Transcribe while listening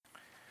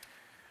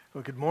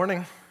Well, good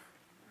morning.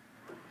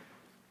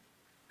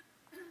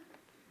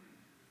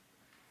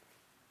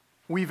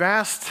 We've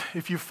asked,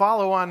 if you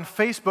follow on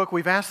Facebook,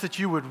 we've asked that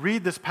you would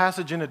read this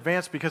passage in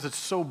advance because it's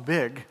so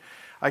big.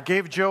 I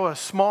gave Joe a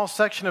small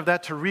section of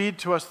that to read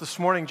to us this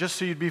morning just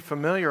so you'd be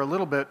familiar a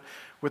little bit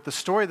with the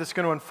story that's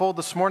going to unfold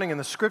this morning and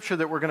the scripture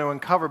that we're going to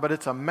uncover, but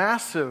it's a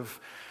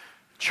massive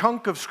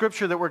chunk of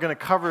scripture that we're going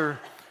to cover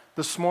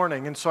this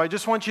morning. And so I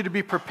just want you to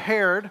be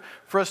prepared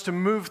for us to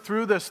move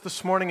through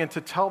this morning and to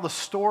tell the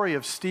story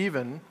of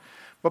Stephen.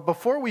 But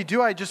before we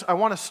do, I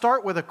want to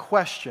start with a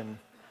question.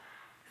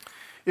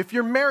 If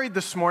you're married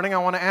this morning, I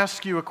want to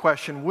ask you a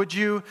question. Would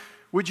you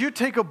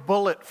take a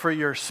bullet for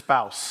your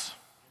spouse?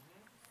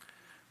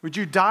 Would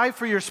you die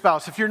for your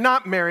spouse? If you're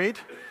not married,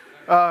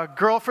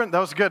 girlfriend, that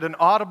was good, an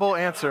audible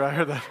answer, I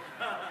heard that.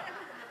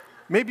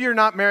 Maybe you're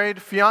not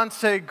married,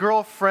 fiance,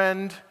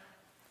 girlfriend,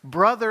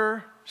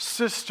 brother,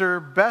 sister,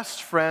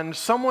 best friend,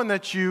 someone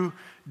that you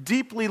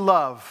deeply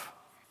love,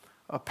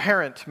 a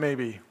parent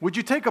maybe. Would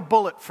you take a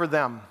bullet for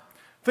them?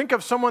 Think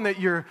of someone that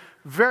you're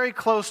very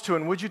close to,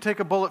 and would you take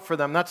a bullet for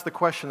them? That's the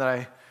question that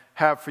I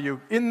have for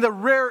you. In the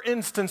rare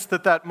instance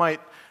that might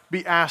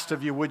be asked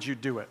of you, would you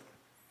do it?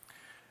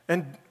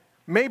 And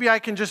maybe I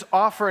can just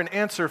offer an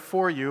answer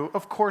for you.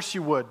 Of course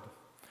you would.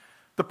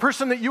 The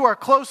person that you are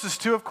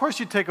closest to, of course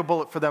you'd take a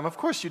bullet for them. Of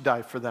course you'd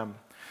die for them.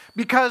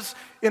 Because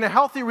in a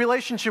healthy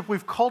relationship,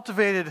 we've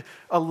cultivated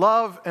a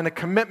love and a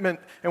commitment,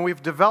 and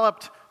we've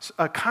developed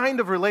a kind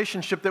of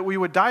relationship that we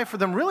would die for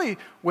them really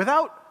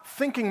without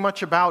thinking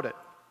much about it.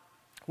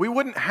 We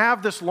wouldn't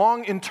have this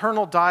long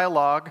internal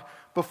dialogue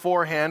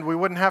beforehand. We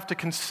wouldn't have to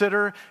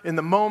consider in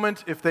the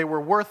moment if they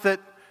were worth it.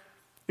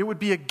 It would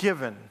be a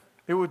given.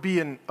 It would be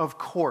an of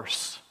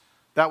course.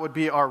 That would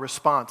be our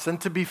response. And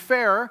to be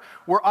fair,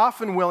 we're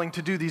often willing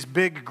to do these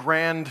big,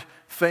 grand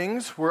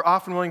things. We're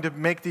often willing to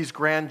make these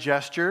grand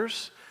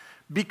gestures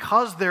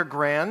because they're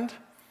grand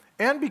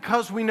and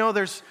because we know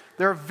there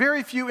are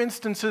very few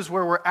instances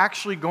where we're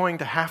actually going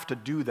to have to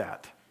do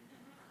that.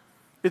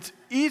 It's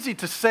easy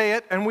to say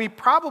it, and we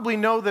probably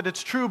know that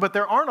it's true, but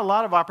there aren't a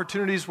lot of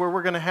opportunities where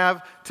we're going to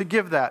have to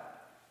give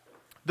that.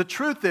 The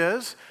truth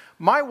is,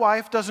 my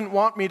wife doesn't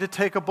want me to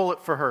take a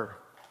bullet for her.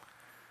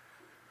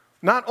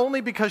 Not only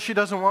because she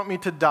doesn't want me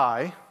to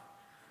die,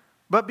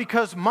 but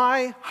because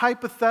my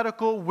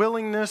hypothetical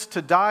willingness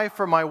to die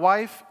for my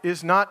wife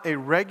is not a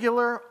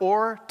regular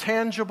or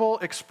tangible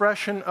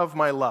expression of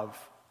my love.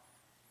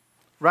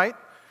 Right?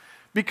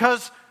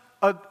 Because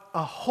a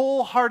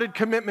wholehearted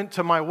commitment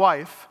to my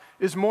wife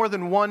is more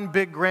than one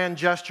big grand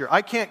gesture.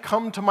 I can't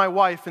come to my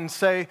wife and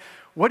say,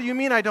 "What do you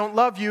mean I don't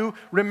love you?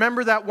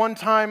 Remember that one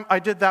time I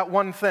did that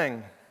one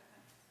thing?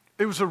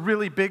 It was a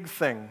really big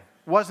thing.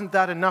 Wasn't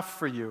that enough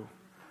for you?"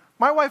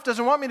 My wife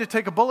doesn't want me to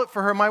take a bullet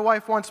for her. My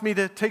wife wants me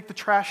to take the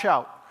trash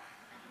out.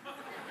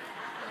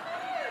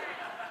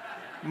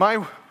 My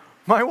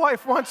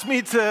wife wants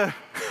me to...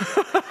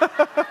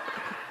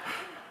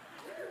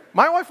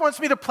 My wife wants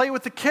me to play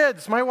with the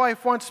kids. My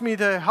wife wants me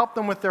to help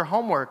them with their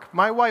homework.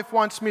 My wife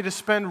wants me to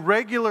spend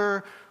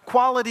regular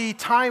quality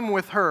time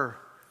with her.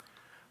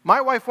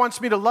 My wife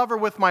wants me to love her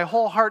with my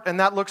whole heart, and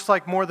that looks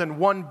like more than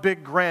one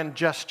big grand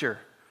gesture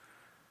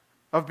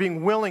of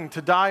being willing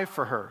to die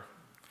for her.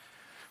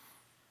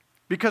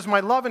 Because my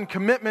love and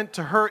commitment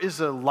to her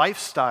is a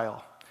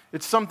lifestyle.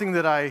 It's something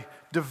that I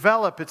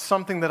develop. It's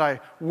something that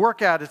I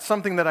work at. It's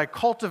something that I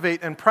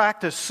cultivate and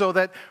practice so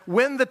that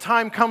when the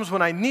time comes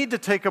when I need to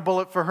take a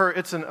bullet for her,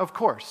 it's an of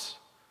course.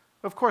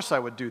 Of course I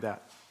would do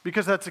that.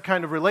 Because that's the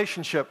kind of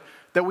relationship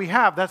that we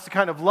have. That's the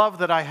kind of love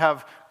that I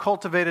have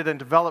cultivated and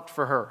developed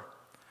for her.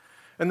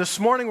 And this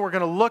morning we're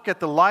going to look at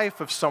the life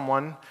of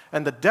someone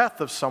and the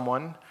death of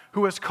someone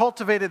who has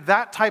cultivated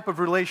that type of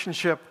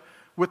relationship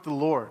with the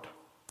Lord.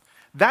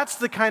 That's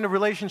the kind of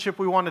relationship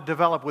we want to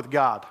develop with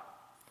God.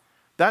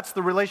 That's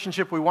the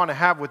relationship we want to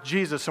have with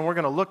Jesus, and we're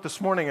going to look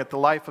this morning at the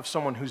life of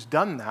someone who's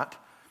done that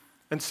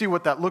and see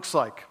what that looks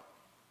like.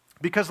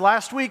 Because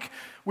last week,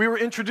 we were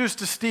introduced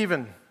to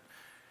Stephen.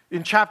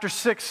 In chapter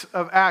 6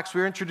 of Acts,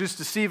 we were introduced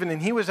to Stephen,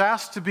 and he was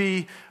asked to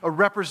be a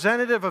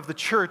representative of the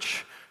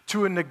church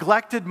to a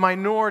neglected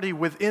minority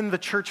within the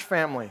church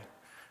family.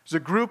 There's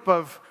a group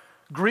of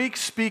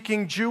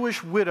Greek-speaking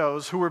Jewish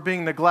widows who were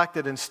being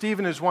neglected, and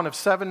Stephen is one of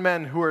 7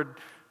 men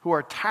who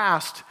are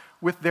tasked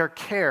with their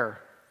care.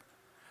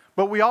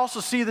 But we also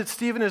see that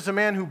Stephen is a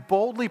man who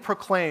boldly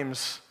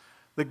proclaims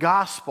the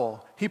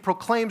gospel. He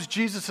proclaims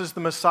Jesus as the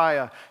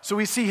Messiah. So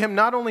we see him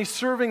not only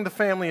serving the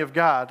family of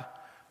God,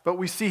 but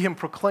we see him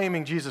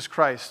proclaiming Jesus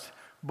Christ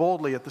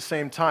boldly at the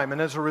same time.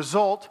 And as a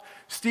result,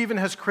 Stephen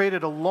has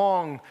created a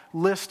long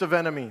list of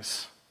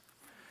enemies.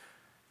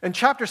 And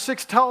chapter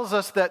 6 tells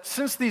us that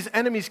since these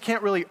enemies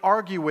can't really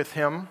argue with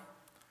him,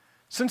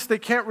 since they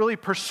can't really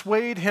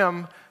persuade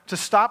him to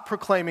stop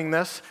proclaiming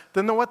this,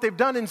 then what they've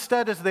done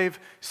instead is they've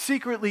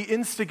secretly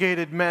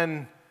instigated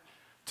men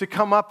to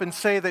come up and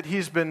say that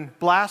he's been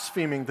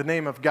blaspheming the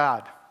name of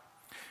God.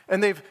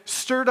 And they've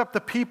stirred up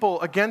the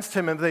people against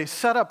him, and they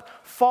set up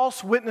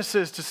false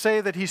witnesses to say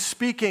that he's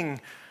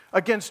speaking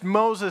against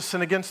Moses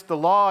and against the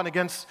law and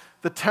against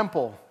the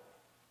temple.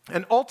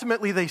 And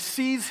ultimately they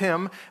seize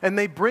him and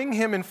they bring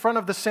him in front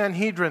of the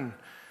Sanhedrin,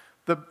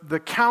 the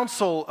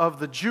council of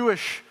the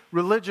Jewish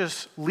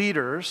religious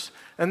leaders,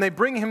 and they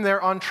bring him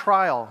there on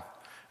trial.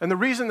 And the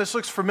reason this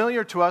looks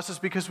familiar to us is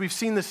because we've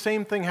seen the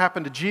same thing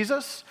happen to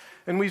Jesus,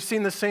 and we've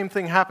seen the same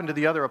thing happen to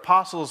the other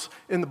apostles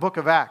in the book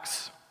of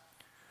Acts.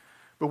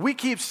 But we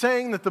keep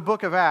saying that the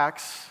book of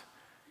Acts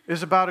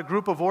is about a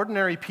group of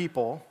ordinary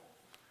people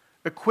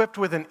equipped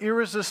with an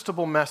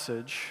irresistible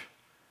message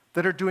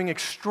that are doing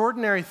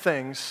extraordinary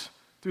things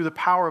through the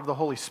power of the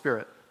Holy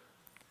Spirit.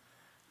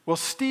 Well,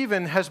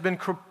 Stephen has been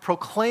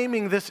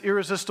proclaiming this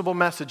irresistible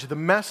message, the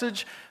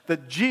message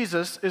that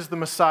Jesus is the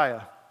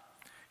Messiah.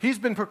 He's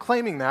been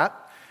proclaiming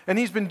that, and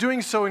he's been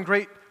doing so in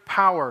great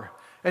power.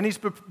 And he's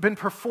been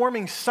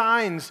performing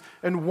signs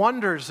and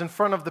wonders in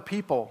front of the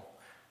people,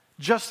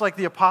 just like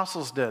the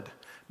apostles did.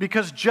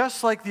 Because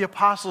just like the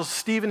apostles,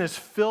 Stephen is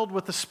filled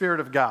with the Spirit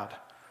of God.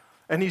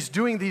 And he's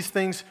doing these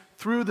things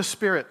through the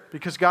Spirit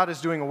because God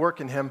is doing a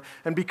work in him.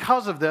 And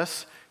because of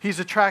this, he's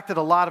attracted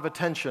a lot of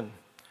attention.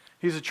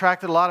 He's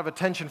attracted a lot of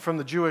attention from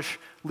the Jewish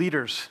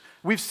leaders.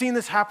 We've seen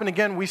this happen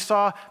again. We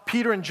saw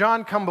Peter and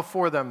John come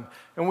before them,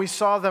 and we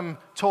saw them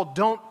told,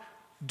 don't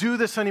do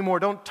this anymore.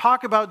 Don't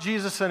talk about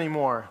Jesus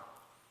anymore.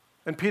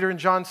 And Peter and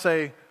John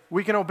say,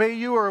 we can obey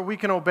you or we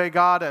can obey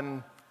God,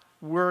 and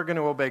we're going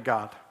to obey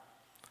God.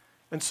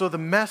 And so the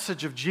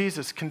message of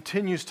Jesus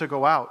continues to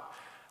go out.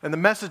 And the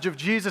message of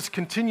Jesus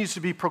continues to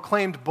be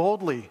proclaimed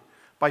boldly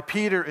by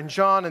Peter and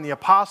John and the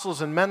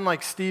apostles and men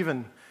like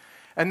Stephen.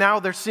 And now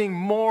they're seeing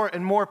more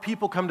and more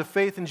people come to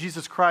faith in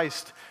Jesus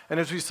Christ. And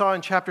as we saw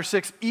in chapter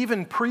 6,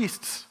 even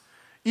priests,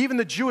 even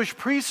the Jewish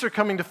priests are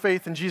coming to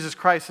faith in Jesus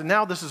Christ. And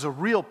now this is a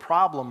real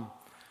problem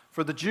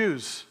for the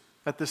Jews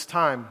at this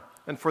time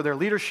and for their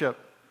leadership.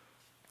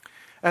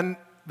 And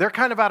they're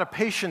kind of out of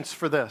patience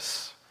for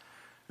this.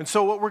 And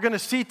so what we're going to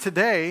see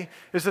today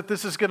is that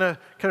this is going to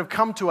kind of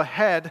come to a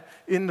head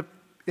in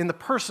the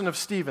person of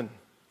Stephen.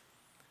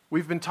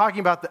 We've been talking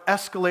about the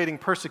escalating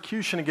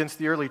persecution against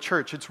the early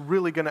church. It's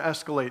really going to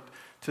escalate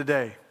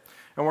today.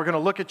 And we're going to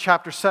look at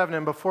chapter 7,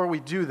 and before we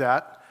do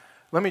that,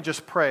 let me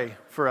just pray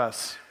for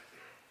us.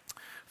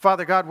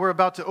 Father God, we're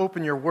about to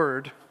open your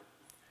word,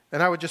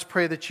 and I would just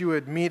pray that you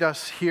would meet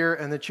us here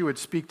and that you would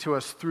speak to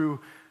us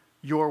through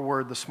your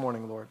word this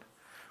morning, Lord.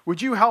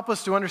 Would you help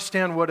us to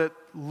understand what it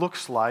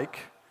looks like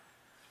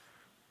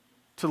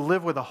to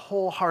live with a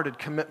wholehearted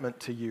commitment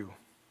to you?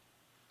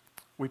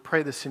 We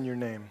pray this in your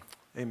name.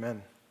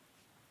 Amen.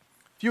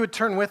 If you would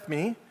turn with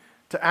me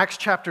to Acts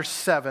chapter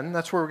 7,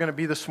 that's where we're going to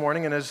be this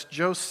morning. And as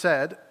Joe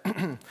said,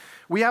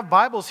 we have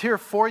Bibles here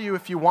for you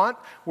if you want.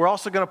 We're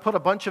also going to put a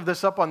bunch of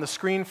this up on the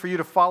screen for you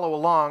to follow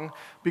along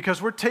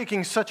because we're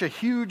taking such a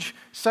huge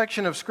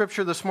section of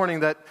Scripture this morning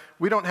that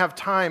we don't have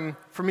time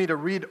for me to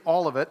read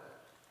all of it.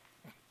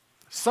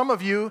 Some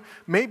of you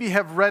maybe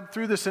have read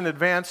through this in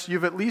advance.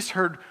 You've at least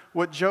heard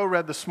what Joe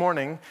read this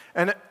morning.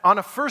 And on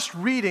a first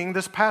reading,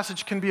 this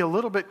passage can be a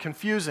little bit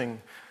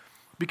confusing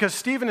because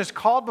Stephen is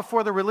called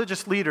before the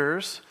religious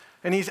leaders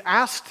and he's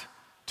asked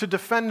to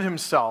defend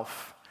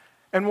himself.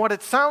 And what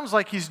it sounds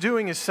like he's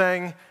doing is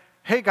saying,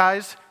 hey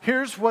guys,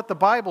 here's what the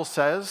Bible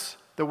says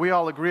that we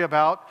all agree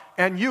about,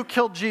 and you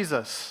killed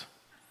Jesus.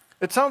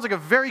 It sounds like a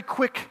very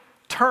quick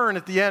turn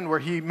at the end where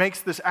he makes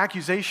this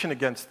accusation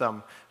against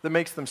them that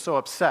makes them so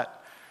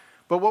upset.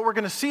 But what we're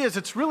going to see is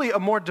it's really a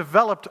more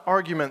developed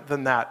argument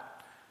than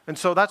that. And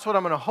so that's what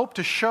I'm going to hope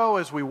to show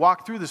as we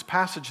walk through this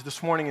passage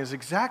this morning is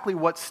exactly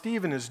what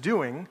Stephen is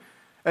doing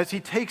as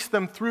he takes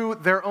them through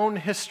their own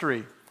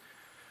history.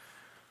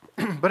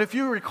 But if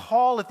you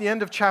recall at the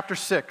end of chapter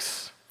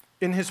 6,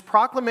 in his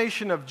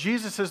proclamation of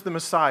Jesus as the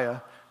Messiah,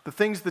 the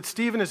things that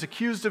Stephen is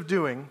accused of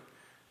doing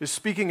is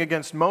speaking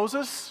against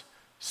Moses,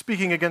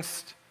 speaking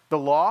against the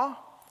law,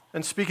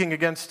 and speaking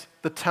against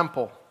the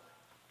temple.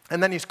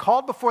 And then he's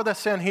called before the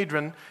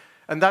Sanhedrin,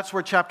 and that's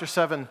where chapter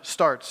 7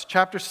 starts.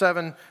 Chapter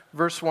 7,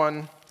 verse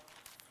 1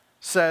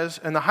 says,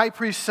 and the high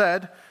priest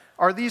said,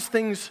 are these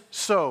things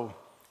so?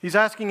 He's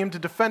asking him to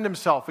defend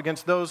himself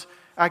against those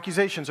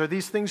accusations. Are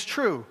these things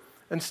true?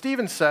 And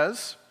Stephen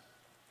says,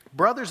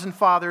 brothers and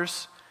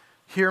fathers,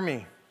 hear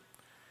me.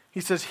 He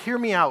says, hear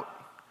me out.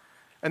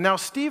 And now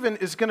Stephen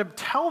is going to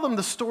tell them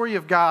the story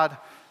of God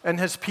and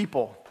his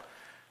people.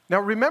 Now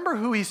remember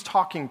who he's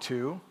talking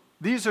to.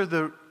 These are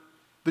the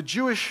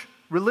Jewish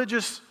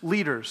religious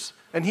leaders,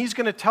 and he's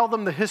going to tell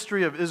them the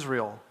history of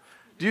Israel.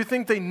 Do you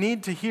think they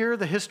need to hear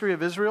the history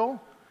of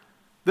Israel?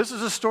 This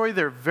is a story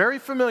they're very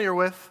familiar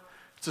with.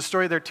 It's a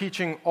story they're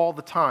teaching all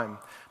the time.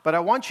 But I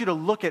want you to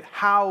look at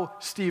how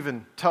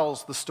Stephen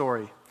tells the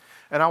story.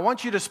 And I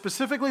want you to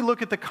specifically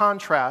look at the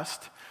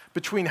contrast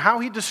between how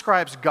he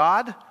describes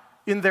God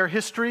in their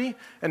history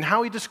and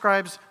how he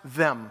describes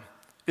them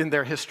in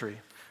their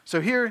history. So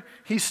here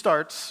he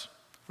starts.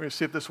 We're going to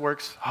see if this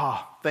works.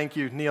 Thank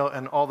you, Neil,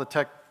 and all the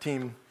tech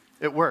team.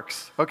 It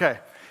works. Okay,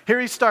 here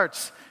he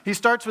starts. He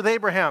starts with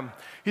Abraham.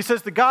 He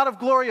says, the God of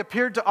glory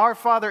appeared to our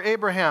father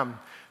Abraham.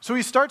 So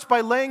he starts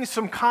by laying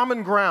some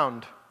common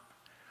ground.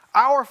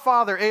 Our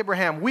father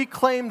Abraham, we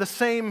claim the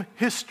same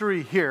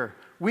history here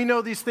We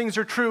know these things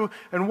are true.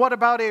 And what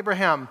about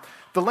Abraham?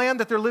 The land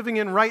that they're living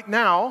in right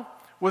now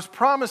was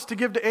promised to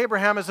give to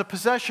Abraham as a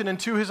possession and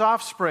to his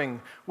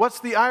offspring. What's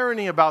the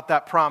irony about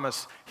that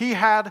promise? He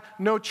had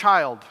no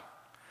child.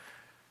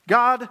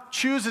 God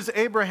chooses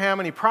Abraham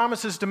and he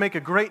promises to make a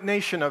great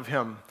nation of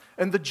him.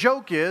 And the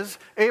joke is,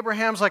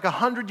 Abraham's like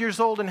 100 years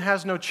old and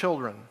has no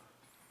children.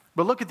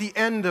 But look at the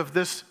end of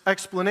this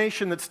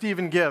explanation that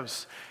Stephen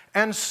gives.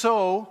 And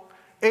so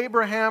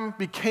Abraham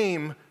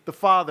became the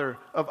father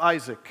of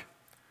Isaac.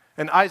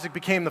 And Isaac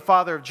became the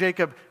father of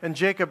Jacob, and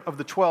Jacob of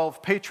the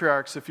 12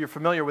 patriarchs. If you're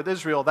familiar with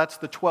Israel, that's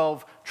the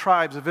 12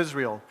 tribes of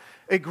Israel.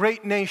 A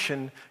great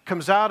nation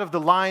comes out of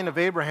the line of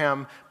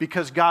Abraham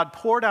because God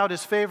poured out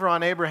his favor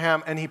on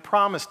Abraham and he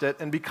promised it.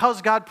 And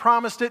because God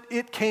promised it,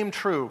 it came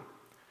true.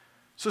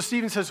 So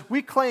Stephen says,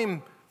 we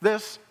claim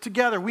this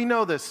together. We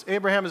know this.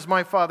 Abraham is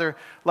my father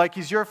like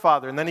he's your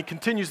father. And then he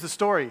continues the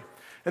story.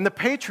 And the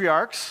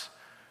patriarchs,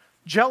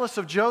 jealous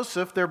of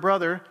Joseph, their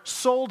brother,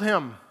 sold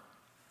him.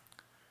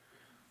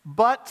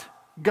 But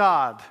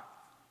God.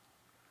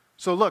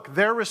 So look,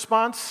 their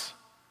response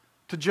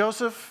to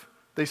Joseph,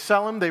 they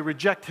sell him, they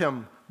reject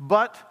him.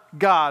 But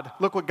God,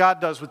 look what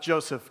God does with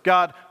Joseph.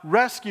 God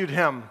rescued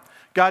him.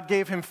 God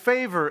gave him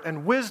favor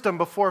and wisdom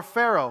before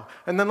Pharaoh.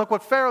 And then look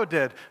what Pharaoh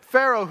did.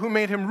 Pharaoh, who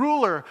made him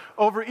ruler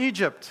over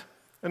Egypt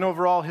and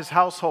over all his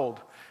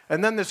household.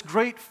 And then this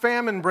great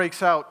famine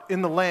breaks out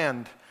in the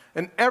land.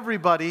 And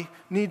everybody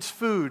needs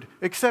food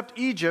except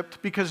Egypt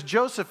because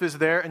Joseph is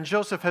there and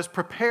Joseph has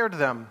prepared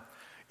them.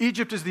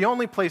 Egypt is the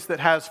only place that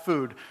has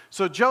food.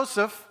 So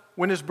Joseph,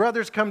 when his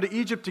brothers come to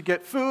Egypt to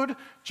get food,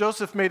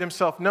 Joseph made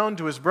himself known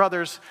to his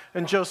brothers,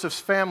 and Joseph's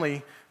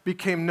family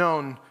became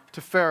known to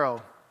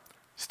Pharaoh.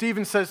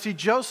 Stephen says, see,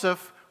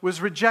 Joseph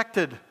was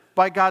rejected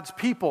by God's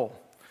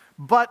people,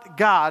 but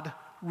God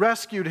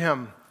rescued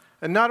him.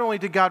 And not only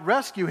did God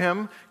rescue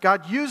him,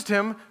 God used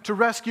him to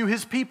rescue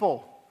his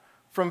people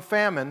from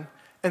famine,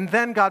 and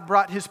then God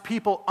brought his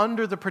people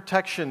under the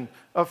protection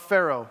of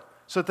Pharaoh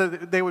so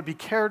that they would be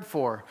cared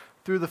for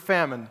through the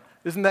famine.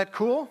 Isn't that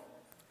cool?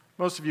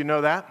 Most of you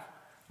know that.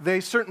 They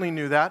certainly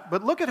knew that.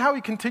 But look at how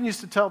he continues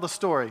to tell the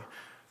story.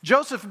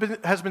 Joseph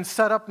has been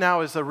set up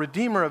now as a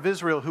redeemer of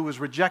Israel who was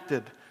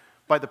rejected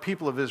by the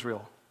people of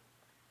Israel.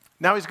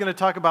 Now he's going to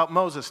talk about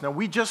Moses. Now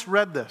we just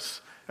read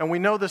this, and we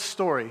know this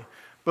story.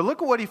 But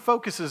look at what he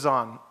focuses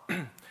on.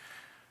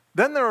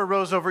 Then there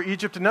arose over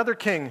Egypt another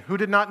king who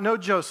did not know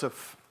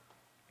Joseph.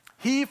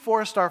 He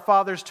forced our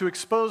fathers to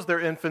expose their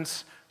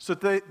infants so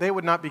that they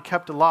would not be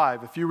kept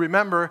alive. If you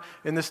remember,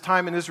 in this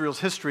time in Israel's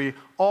history,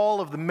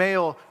 all of the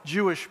male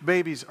Jewish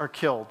babies are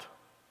killed.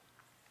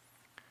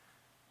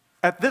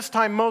 At this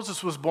time,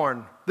 Moses was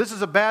born. This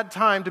is a bad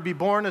time to be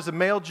born as a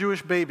male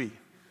Jewish baby.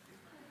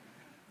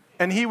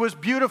 And he was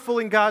beautiful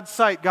in God's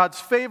sight. God's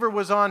favor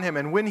was on him.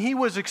 And when he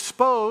was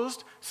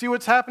exposed, see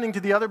what's happening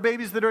to the other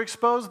babies that are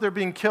exposed? They're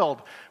being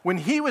killed. When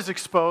he was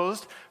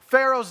exposed,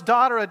 Pharaoh's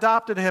daughter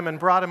adopted him and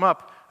brought him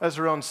up as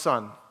her own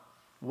son.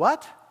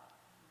 What?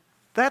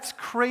 That's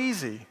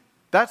crazy.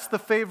 That's the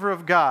favor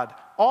of God.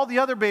 All the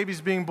other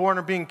babies being born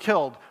are being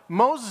killed.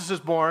 Moses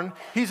is born.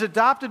 He's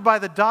adopted by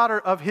the daughter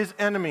of his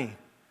enemy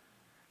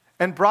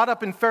and brought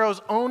up in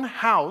Pharaoh's own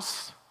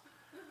house.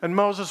 And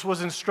Moses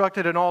was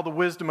instructed in all the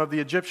wisdom of the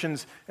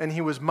Egyptians, and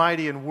he was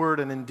mighty in word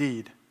and in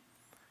deed.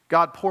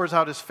 God pours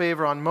out his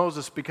favor on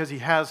Moses because he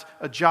has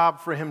a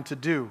job for him to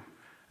do.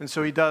 And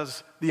so he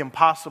does the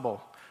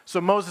impossible. So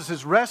Moses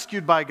is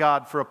rescued by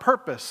God for a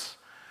purpose.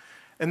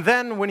 And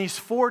then when he's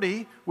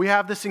 40, we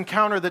have this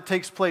encounter that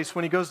takes place.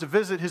 When he goes to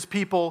visit his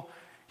people,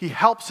 he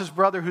helps his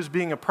brother who's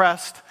being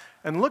oppressed.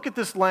 And look at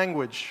this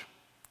language.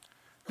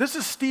 This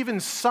is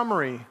Stephen's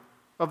summary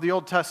of the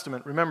Old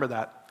Testament. Remember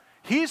that.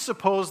 He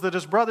supposed that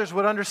his brothers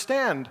would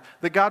understand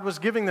that God was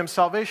giving them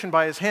salvation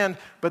by his hand,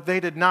 but they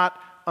did not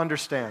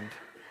understand.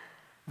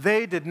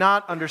 They did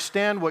not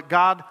understand what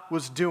God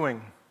was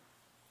doing.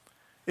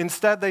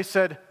 Instead, they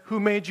said, "Who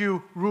made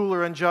you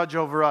ruler and judge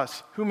over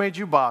us? Who made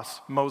you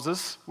boss?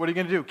 Moses. What are you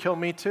going to do? Kill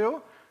me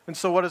too?" And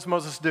so what does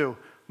Moses do?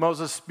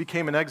 Moses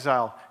became an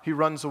exile. He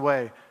runs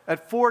away.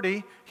 At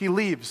 40, he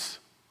leaves.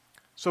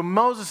 So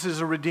Moses is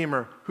a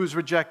redeemer who's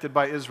rejected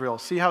by Israel.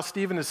 See how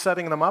Stephen is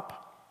setting them up?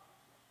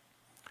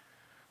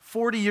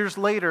 40 years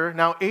later,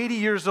 now 80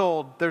 years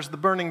old, there's the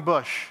burning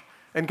bush.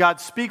 And God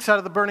speaks out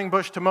of the burning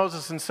bush to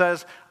Moses and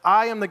says,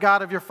 "I am the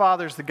God of your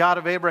fathers, the God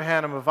of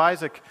Abraham, of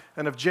Isaac,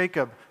 and of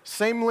Jacob."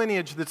 Same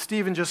lineage that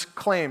Stephen just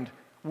claimed.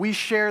 We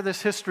share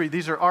this history.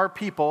 These are our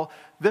people.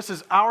 This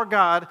is our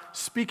God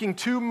speaking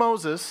to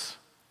Moses.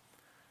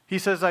 He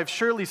says, "I've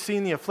surely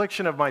seen the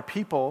affliction of my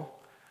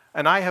people,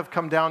 and I have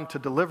come down to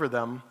deliver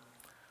them.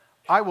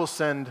 I will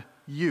send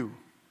you."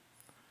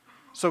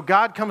 So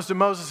God comes to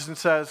Moses and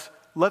says,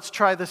 "Let's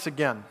try this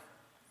again.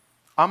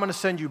 I'm going to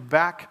send you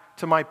back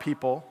to my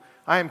people.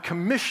 I am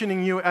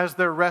commissioning you as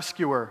their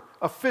rescuer,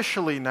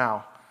 officially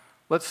now.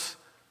 Let's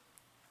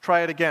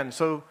try it again."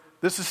 So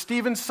this is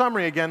Stephen's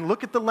summary again.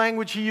 Look at the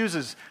language he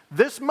uses.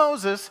 This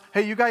Moses,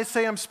 hey, you guys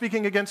say I'm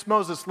speaking against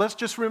Moses. Let's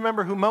just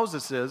remember who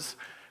Moses is.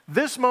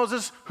 This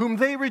Moses, whom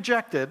they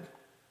rejected,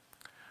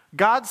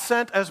 God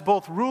sent as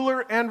both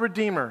ruler and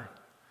redeemer.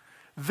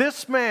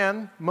 This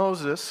man,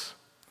 Moses,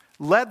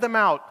 led them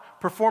out,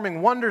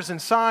 performing wonders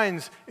and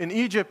signs in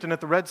Egypt and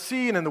at the Red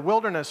Sea and in the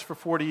wilderness for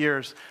 40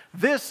 years.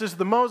 This is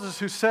the Moses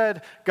who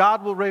said,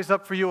 God will raise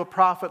up for you a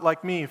prophet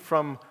like me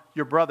from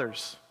your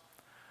brothers.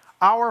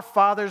 Our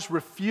fathers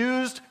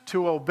refused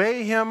to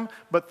obey him,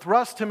 but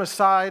thrust him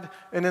aside,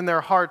 and in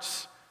their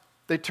hearts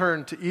they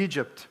turned to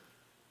Egypt.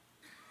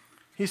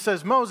 He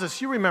says,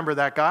 Moses, you remember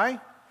that guy?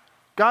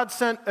 God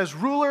sent as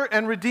ruler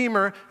and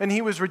redeemer, and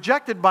he was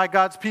rejected by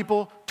God's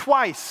people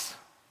twice.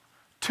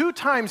 2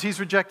 times he's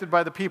rejected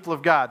by the people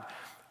of God.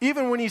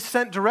 Even when he's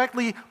sent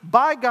directly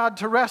by God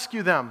to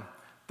rescue them,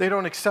 they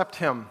don't accept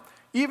him.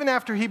 Even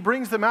after he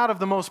brings them out of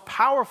the most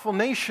powerful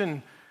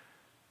nation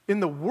in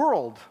the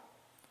world,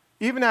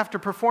 even after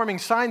performing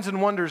signs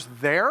and wonders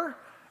there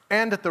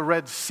and at the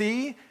Red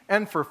Sea,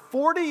 and for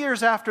 40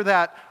 years after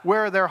that,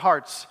 where are their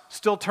hearts?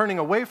 Still turning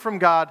away from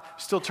God,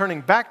 still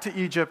turning back to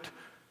Egypt,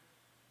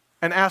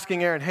 and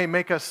asking Aaron, hey,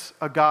 make us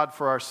a god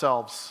for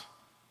ourselves,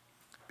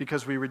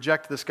 because we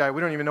reject this guy. We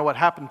don't even know what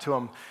happened to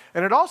him.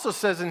 And it also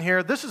says in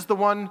here, this is the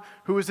one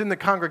who was in the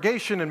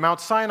congregation in Mount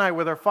Sinai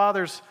with our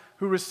fathers,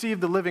 who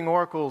received the living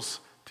oracles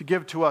to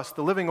give to us.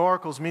 The living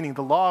oracles meaning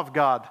the law of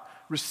God,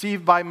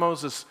 received by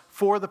Moses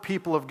for the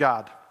people of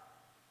God.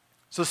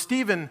 So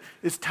Stephen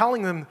is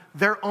telling them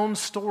their own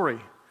story.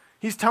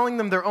 He's telling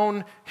them their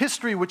own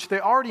history, which they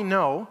already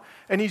know,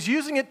 and he's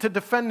using it to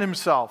defend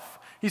himself.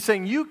 He's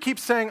saying, you keep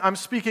saying I'm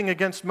speaking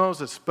against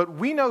Moses, but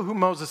we know who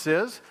Moses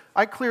is.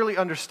 I clearly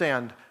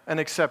understand and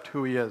accept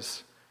who he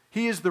is.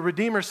 He is the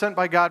Redeemer sent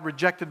by God,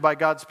 rejected by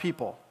God's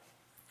people.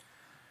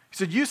 He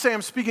said, you say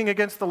I'm speaking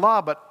against the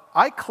law, but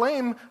I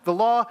claim the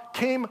law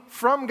came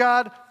from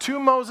God to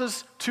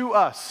Moses to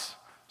us.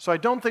 So I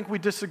don't think we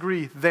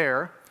disagree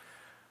there.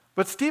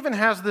 But Stephen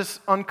has this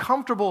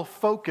uncomfortable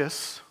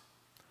focus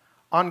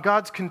on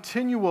God's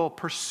continual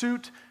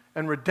pursuit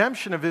and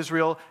redemption of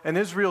Israel and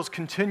Israel's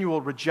continual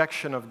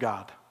rejection of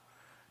God.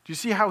 Do you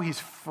see how he's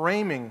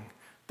framing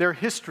their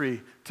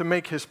history to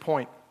make his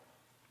point?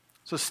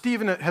 So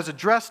Stephen has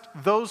addressed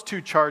those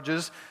 2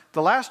 charges.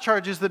 The last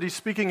charge is that he's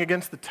speaking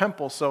against the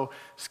temple. So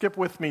skip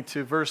with me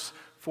to verse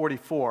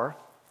 44.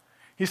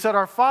 He said,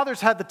 our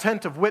fathers had the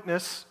tent of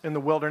witness in the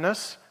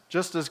wilderness,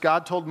 just as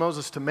God told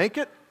Moses to make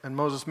it, and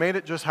Moses made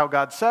it just how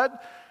God said.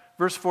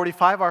 Verse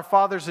 45, our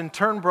fathers in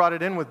turn brought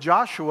it in with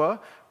Joshua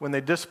when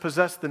they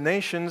dispossessed the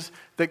nations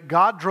that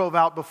God drove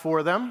out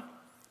before them.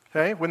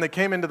 Okay, when they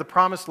came into the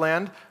promised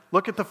land,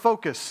 look at the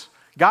focus.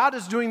 God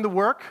is doing the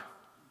work,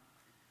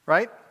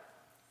 right?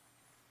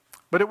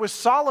 But it was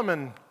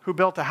Solomon who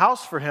built a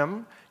house for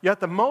him, yet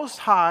the Most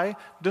High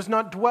does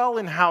not dwell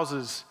in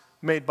houses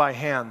made by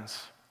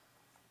hands.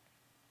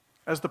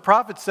 As the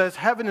prophet says,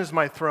 heaven is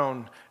my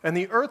throne, and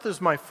the earth is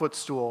my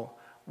footstool.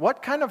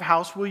 What kind of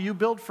house will you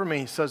build for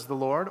me, says the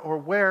Lord, or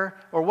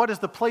what is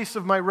the place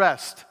of my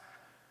rest?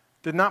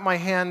 Did not my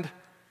hand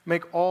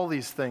make all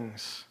these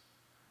things?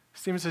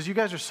 Stephen says, you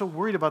guys are so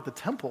worried about the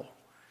temple.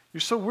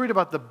 You're so worried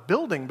about the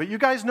building, but you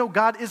guys know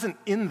God isn't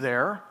in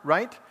there,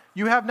 right?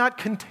 You have not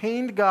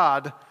contained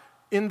God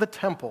in the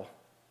temple.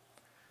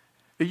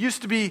 It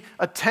used to be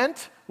a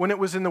tent when it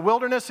was in the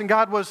wilderness, and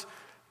God was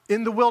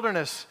in the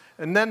wilderness.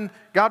 And then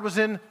God was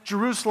in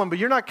Jerusalem, but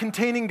you're not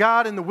containing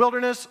God in the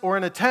wilderness or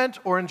in a tent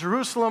or in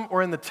Jerusalem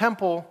or in the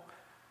temple.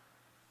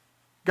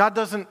 God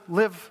doesn't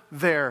live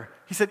there.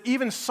 He said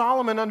even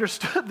Solomon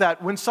understood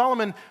that. When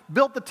Solomon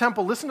built the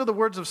temple, listen to the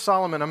words of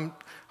Solomon. I'm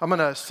going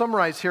to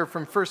summarize here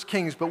from 1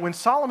 Kings. But when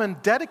Solomon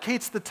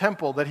dedicates the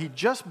temple that he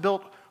just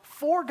built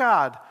for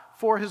God,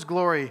 for his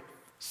glory,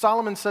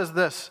 Solomon says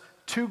this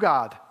to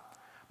God,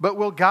 but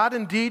will God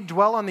indeed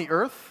dwell on the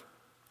earth?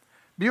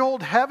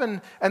 Behold,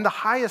 heaven and the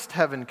highest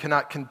heaven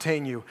cannot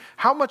contain you.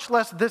 How much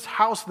less this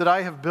house that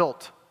I have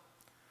built?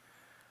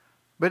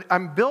 But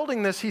I'm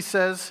building this, he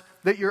says,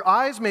 that your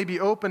eyes may be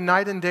open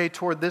night and day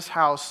toward this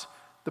house,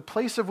 the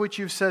place of which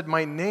you've said,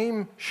 my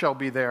name shall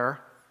be there,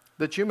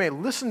 that you may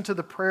listen to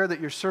the prayer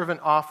that your servant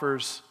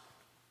offers.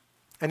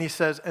 And he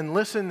says, and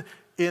listen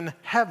in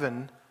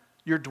heaven,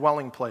 your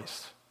dwelling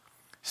place.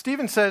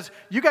 Stephen says,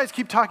 you guys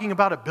keep talking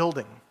about a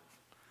building.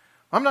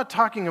 I'm not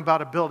talking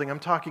about a building, I'm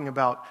talking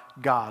about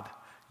God.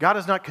 God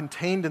is not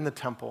contained in the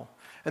temple.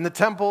 And the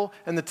temple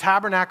and the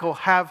tabernacle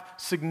have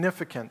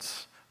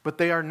significance, but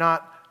they are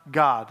not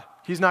God.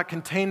 He's not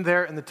contained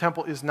there, and the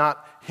temple is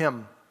not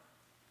him.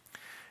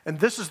 And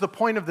this is the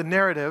point of the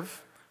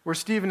narrative where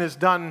Stephen is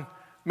done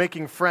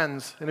making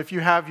friends. And if you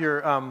have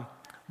your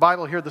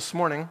Bible here this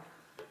morning,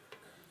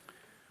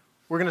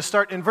 we're going to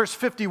start in verse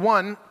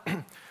 51.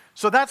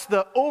 So that's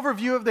the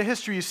overview of the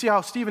history. You see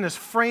how Stephen has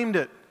framed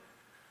it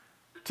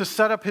to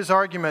set up his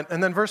argument.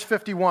 And then verse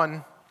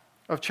 51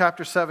 of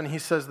chapter 7, he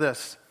says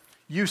this,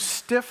 you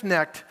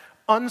stiff-necked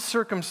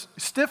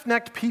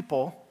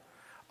people,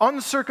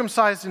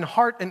 uncircumcised in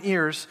heart and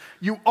ears,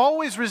 you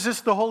always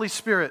resist the Holy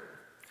Spirit.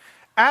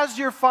 As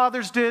your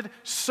fathers did,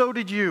 so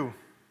did you.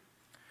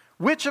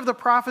 Which of the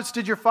prophets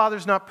did your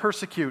fathers not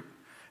persecute?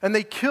 and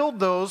they killed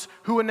those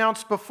who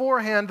announced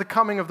beforehand the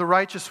coming of the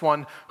righteous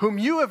one, whom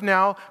you have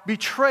now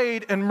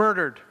betrayed and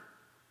murdered.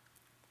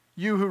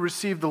 You who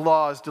received the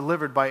law as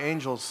delivered by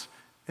angels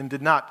and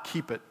did not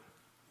keep it."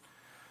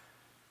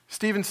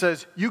 Stephen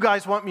says, "You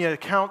guys want me to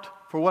account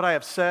for what I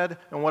have said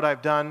and what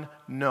I've done?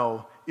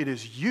 No, it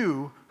is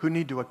you who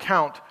need to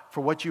account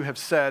for what you have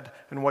said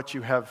and what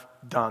you have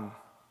done."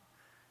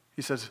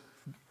 He says,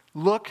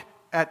 look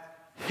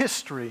at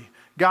history.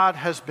 God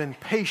has been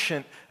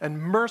patient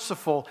and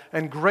merciful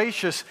and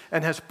gracious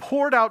and has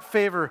poured out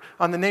favor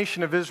on the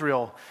nation of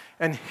Israel.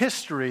 And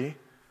history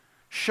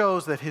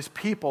shows that his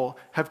people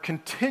have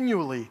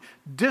continually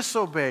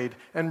disobeyed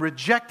and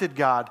rejected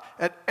God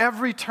at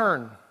every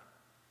turn.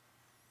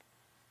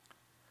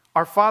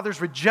 Our fathers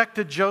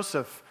rejected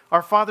Joseph.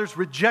 Our fathers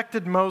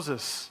rejected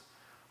Moses.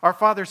 Our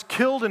fathers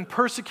killed and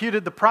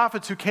persecuted the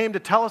prophets who came to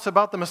tell us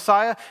about the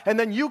Messiah, and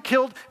then you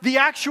killed the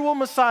actual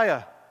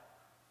Messiah.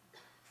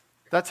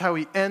 That's how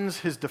he ends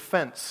his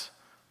defense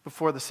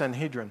before the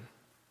Sanhedrin.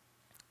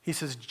 He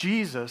says,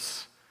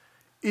 Jesus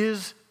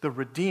is the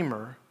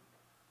Redeemer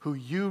who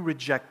you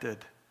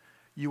rejected.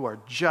 You are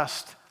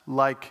just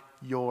like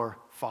your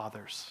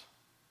fathers.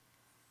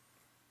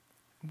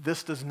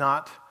 This does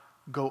not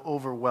go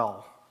over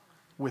well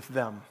with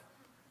them.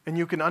 And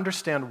you can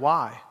understand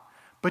why.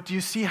 But do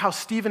you see how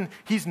Stephen,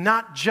 he's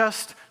not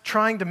just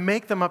trying to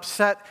make them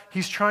upset,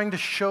 he's trying to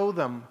show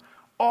them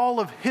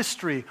all of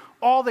history,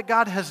 all that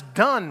God has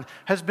done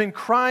has been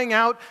crying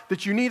out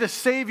that you need a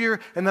Savior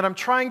and that I'm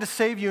trying to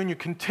save you and you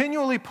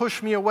continually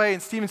push me away.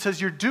 And Stephen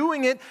says, you're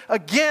doing it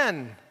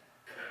again.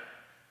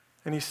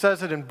 And he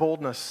says it in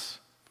boldness.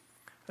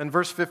 And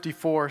verse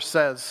 54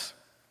 says,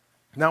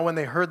 "Now when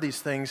they heard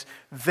these things,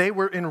 they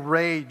were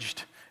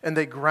enraged and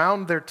they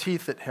ground their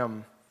teeth at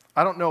him."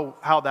 I don't know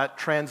how that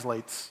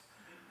translates,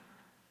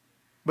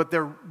 but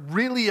they're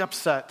really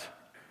upset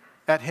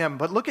at him.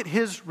 But look at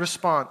his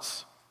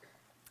response.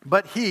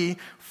 "But he,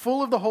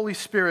 full of the Holy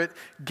Spirit,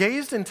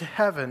 gazed into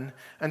heaven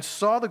and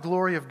saw the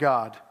glory of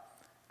God,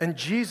 and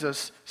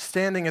Jesus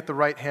standing at the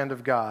right hand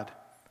of God.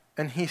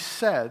 And he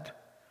said,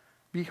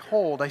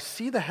 'Behold, I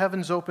see the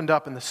heavens opened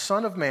up and the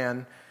Son of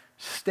Man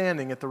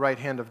standing at the right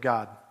hand of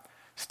God.'"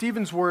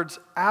 Stephen's words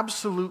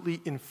absolutely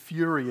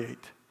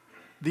infuriate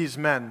these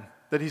men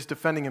that he's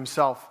defending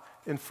himself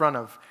in front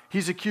of.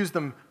 He's accused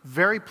them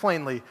very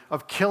plainly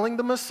of killing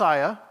the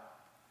Messiah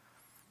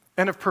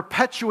and of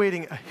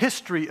perpetuating a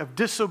history of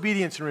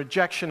disobedience and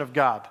rejection of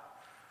God.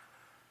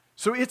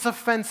 So it's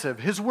offensive.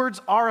 His words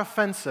are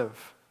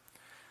offensive.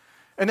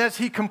 And as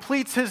he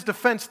completes his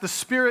defense, the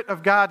Spirit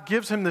of God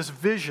gives him this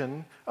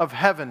vision of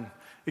heaven.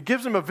 It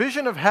gives him a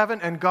vision of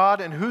heaven and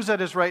God, and who's at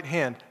his right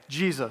hand?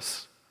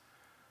 Jesus.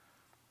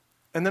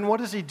 And then what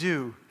does he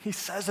do? He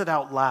says it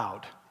out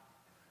loud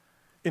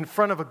in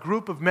front of a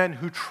group of men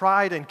who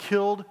tried and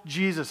killed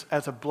Jesus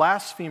as a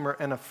blasphemer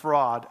and a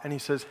fraud. And he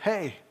says,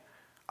 "Hey,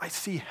 I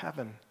see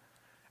heaven,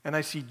 and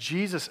I see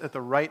Jesus at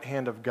the right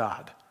hand of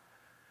God."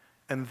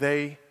 And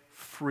they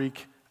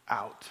freak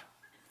out.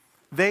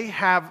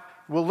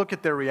 We'll look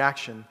at their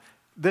reaction.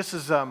 This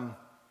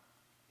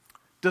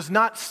does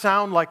not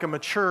sound like a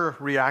mature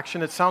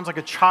reaction. It sounds like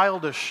a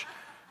childish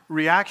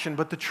reaction.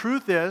 But the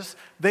truth is,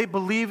 they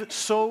believe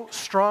so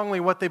strongly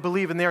what they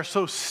believe, and they are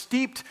so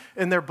steeped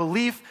in their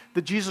belief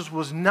that Jesus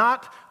was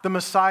not the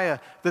Messiah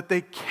that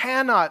they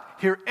cannot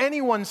hear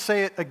anyone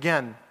say it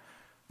again.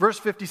 Verse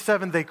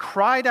 57, "They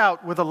cried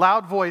out with a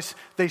loud voice,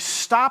 they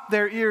stopped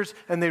their ears,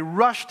 and they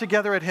rushed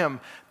together at him."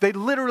 They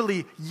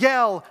literally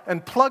yell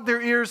and plug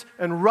their ears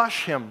and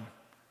rush him.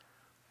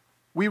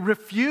 "We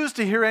refuse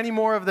to hear any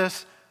more of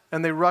this,"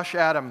 and they rush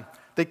at him.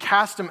 They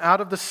cast him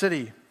out of the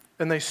city,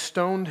 and they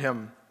stoned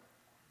him.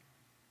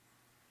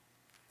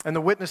 And the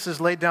witnesses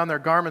laid down their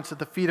garments at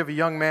the feet of a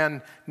young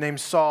man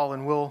named Saul,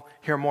 and we'll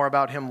hear more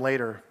about him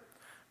later.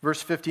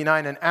 Verse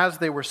 59, "And as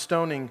they were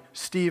stoning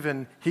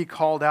Stephen, he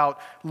called out,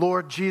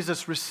 'Lord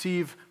Jesus,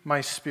 receive my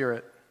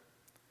spirit.'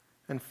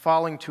 And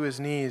falling to his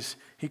knees,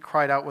 he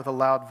cried out with a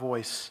loud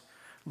voice,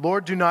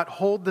 'Lord, do not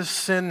hold this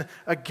sin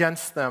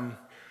against them.'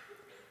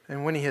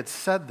 And when he had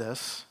said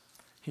this,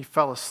 he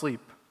fell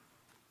asleep."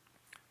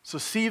 So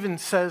Stephen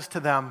says to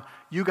them,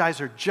 "You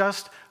guys are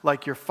just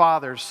like your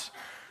fathers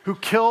who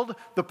killed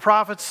the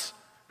prophets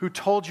who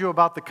told you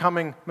about the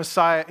coming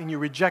Messiah, and you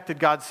rejected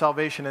God's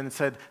salvation and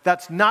said,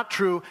 'That's not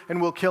true,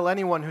 and we'll kill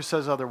anyone who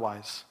says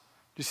otherwise.'"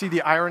 Do you see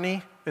the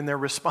irony in their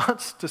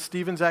response to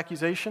Stephen's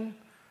accusation?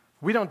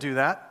 "We don't do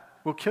that.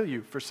 We'll kill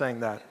you for saying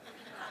that."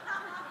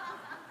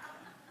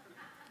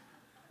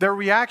 Their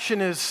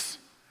reaction is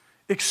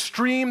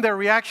extreme. Their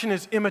reaction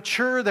is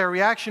immature. Their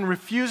reaction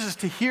refuses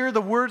to hear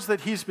the words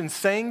that he's been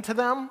saying to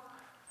them.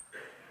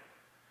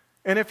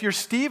 And if you're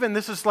Stephen,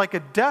 this is like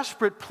a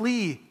desperate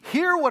plea.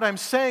 Hear what I'm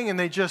saying, and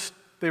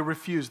they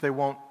refuse. They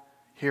won't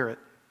hear it.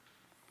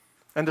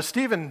 And to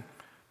Stephen,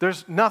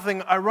 there's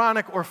nothing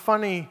ironic or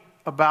funny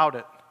about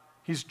it.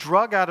 He's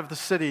drug out of the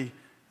city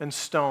and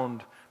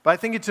stoned. But I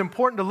think it's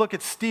important to look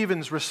at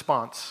Stephen's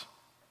response.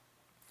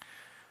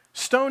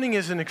 Stoning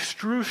is an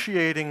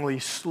excruciatingly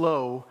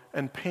slow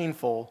and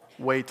painful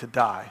way to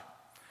die.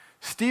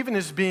 Stephen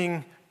is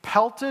being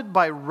pelted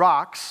by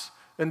rocks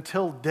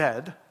until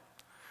dead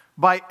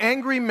by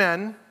angry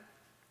men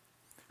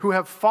who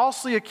have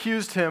falsely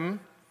accused him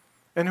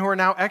and who are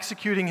now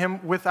executing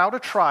him without a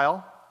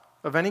trial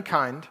of any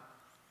kind.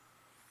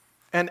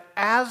 And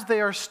as they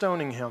are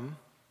stoning him,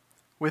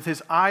 with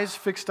his eyes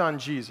fixed on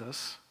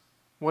Jesus,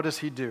 what does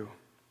he do?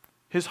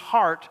 His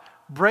heart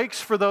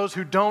breaks for those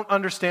who don't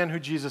understand who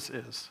Jesus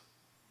is.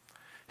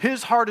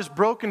 His heart is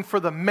broken for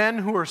the men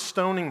who are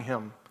stoning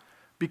him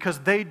because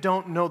they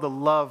don't know the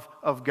love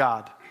of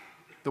God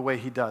the way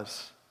he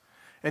does.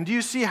 And do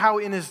you see how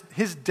in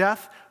his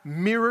death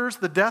mirrors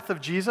the death of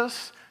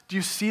Jesus? Do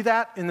you see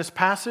that in this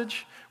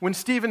passage? When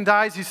Stephen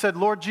dies, he said,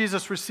 "Lord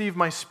Jesus, receive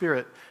my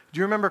spirit." Do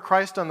you remember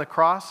Christ on the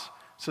cross?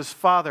 It says,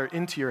 "Father,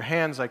 into your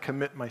hands I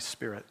commit my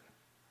spirit."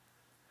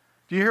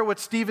 Do you hear what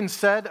Stephen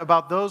said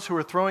about those who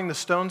were throwing the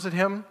stones at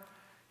him?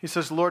 He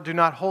says, "Lord, do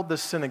not hold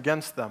this sin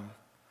against them."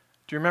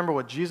 Do you remember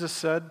what Jesus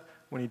said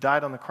when he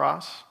died on the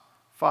cross?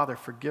 "Father,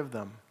 forgive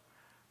them.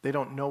 They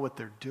don't know what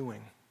they're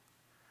doing."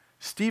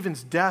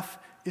 Stephen's death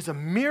is a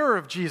mirror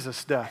of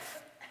Jesus'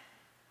 death.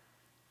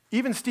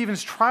 Even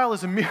Stephen's trial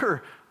is a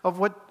mirror of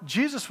what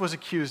Jesus was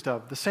accused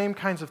of, the same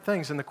kinds of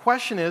things. And the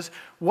question is,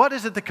 what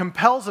is it that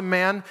compels a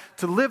man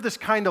to live this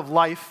kind of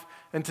life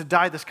and to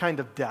die this kind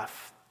of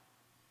death?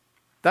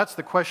 That's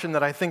the question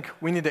that I think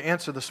we need to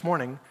answer this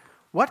morning.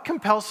 What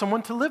compels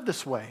someone to live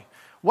this way?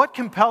 What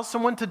compels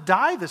someone to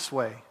die this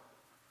way?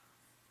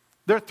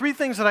 There are three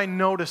things that I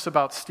notice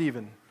about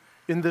Stephen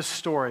in this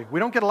story. We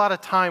don't get a lot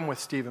of time with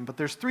Stephen, but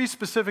there's three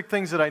specific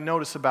things that I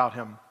notice about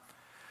him.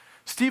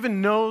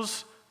 Stephen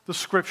knows the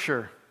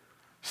Scripture.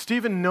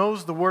 Stephen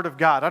knows the Word of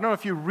God. I don't know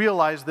if you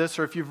realize this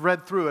or if you've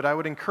read through it. I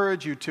would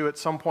encourage you to at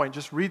some point.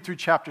 Just read through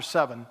chapter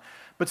 7.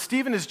 But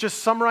Stephen has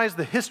just summarized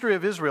the history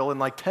of Israel in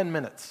like 10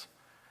 minutes.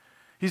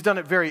 He's done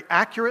it very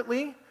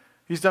accurately.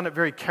 He's done it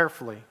very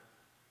carefully.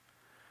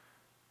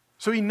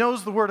 So he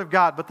knows the Word of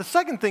God. But the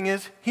second thing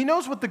is, he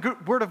knows what the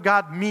Word of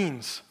God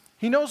means.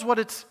 He knows what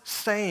it's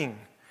saying.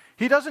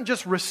 He doesn't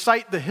just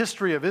recite the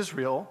history of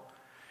Israel.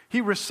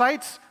 He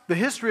recites the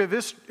history of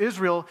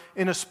Israel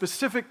in a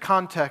specific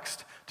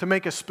context to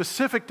make a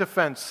specific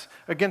defense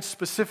against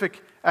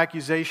specific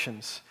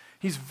accusations.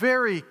 He's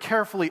very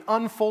carefully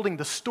unfolding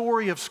the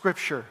story of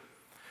Scripture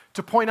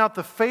to point out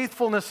the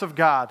faithfulness of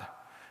God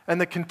and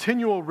the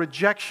continual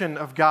rejection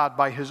of God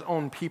by his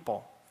own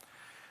people.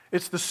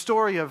 It's the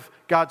story of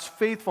God's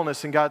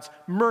faithfulness and God's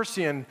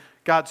mercy and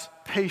God's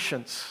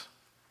patience,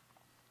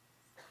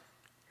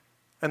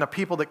 and a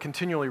people that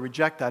continually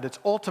reject that. It's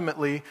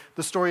ultimately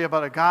the story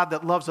about a God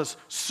that loves us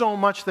so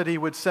much that he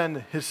would send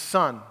his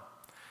Son.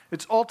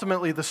 It's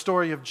ultimately the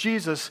story of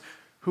Jesus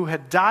who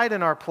had died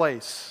in our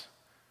place,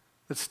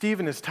 that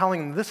Stephen is telling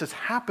them this has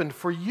happened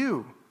for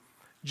you.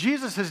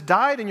 Jesus has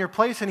died in your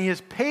place and he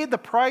has paid the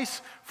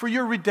price for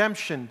your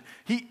redemption.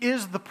 He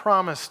is the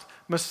promised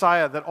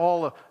Messiah that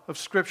all of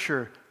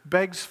Scripture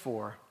begs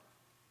for.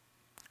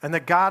 And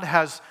that God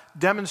has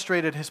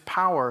demonstrated his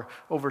power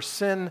over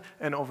sin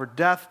and over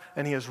death,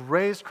 and he has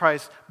raised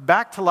Christ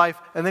back to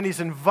life, and then he's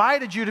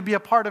invited you to be a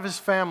part of his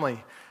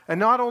family. And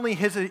not only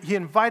has he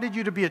invited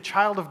you to be a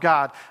child of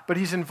God, but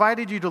he's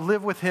invited you to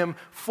live with him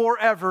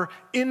forever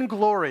in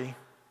glory.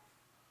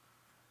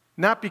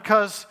 Not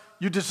because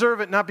you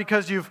deserve it, not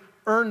because you've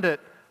earned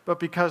it, but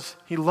because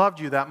he loved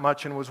you that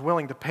much and was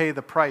willing to pay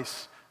the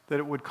price that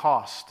it would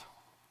cost.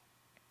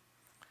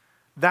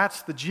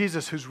 That's the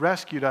Jesus who's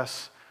rescued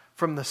us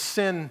from the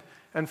sin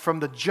and from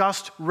the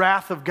just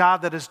wrath of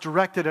God that is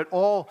directed at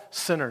all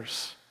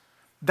sinners.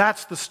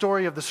 That's the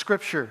story of the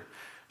Scripture.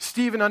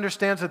 Stephen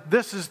understands that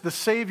this is the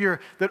Savior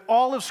that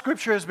all of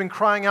Scripture has been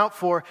crying out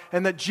for,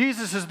 and that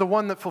Jesus is the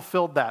one that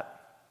fulfilled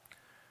that.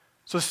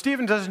 So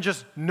Stephen doesn't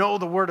just know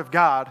the Word of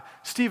God.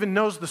 Stephen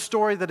knows the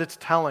story that it's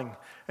telling,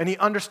 and he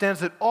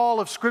understands that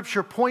all of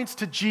Scripture points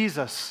to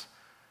Jesus.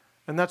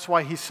 And that's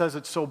why he says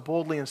it so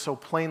boldly and so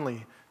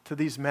plainly to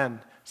these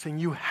men, saying,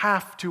 you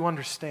have to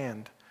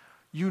understand.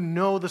 You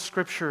know the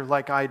Scripture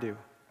like I do.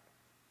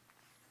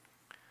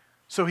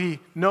 So he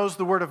knows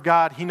the Word of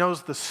God. He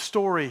knows the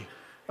story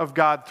of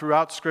God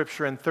throughout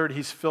Scripture. And third,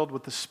 he's filled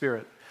with the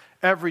Spirit.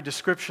 Every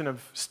description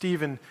of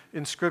Stephen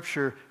in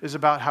Scripture is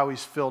about how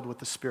he's filled with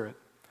the Spirit.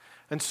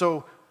 And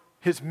so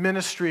his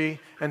ministry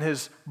and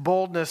his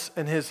boldness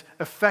and his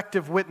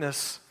effective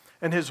witness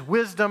and his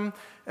wisdom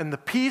and the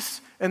peace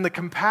and the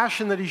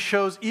compassion that he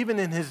shows even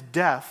in his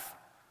death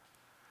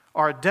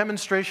are a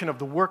demonstration of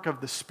the work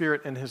of the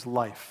Spirit in his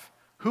life.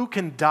 Who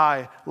can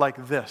die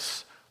like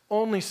this?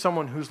 Only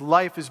someone whose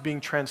life is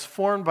being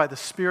transformed by the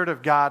Spirit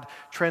of God,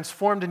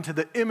 transformed into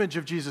the image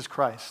of Jesus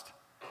Christ.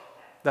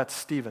 That's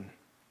Stephen.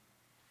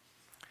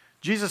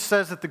 Jesus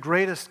says that the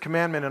greatest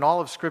commandment in all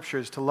of Scripture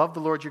is to love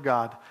the Lord your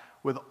God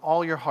with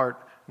all your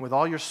heart, and with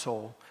all your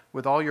soul,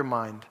 with all your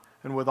mind,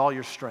 and with all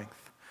your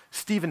strength.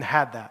 Stephen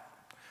had that.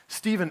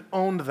 Stephen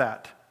owned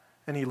that,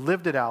 and he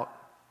lived it out.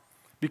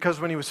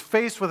 Because when he was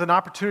faced with an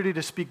opportunity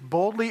to speak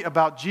boldly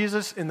about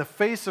Jesus in the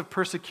face of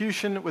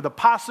persecution with a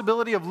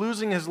possibility of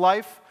losing his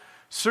life,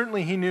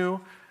 certainly he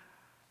knew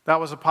that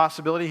was a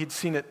possibility. He'd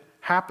seen it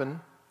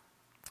happen,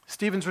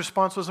 Stephen's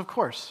response was, of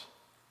course.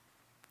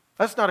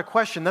 That's not a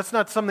question. That's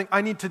not something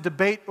I need to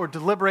debate or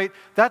deliberate.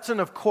 That's an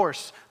of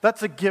course.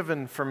 That's a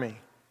given for me.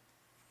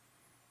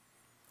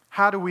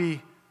 How do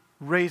we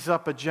raise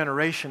up a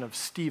generation of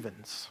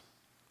Stephens?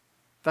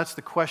 That's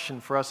the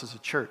question for us as a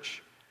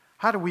church.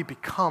 How do we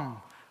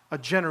become a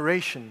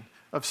generation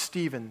of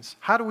Stephens?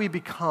 How do we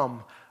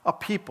become a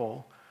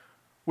people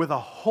with a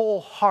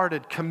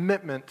wholehearted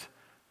commitment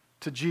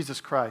to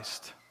Jesus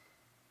Christ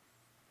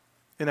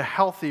in a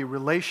healthy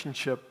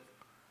relationship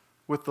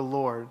with the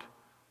Lord?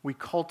 We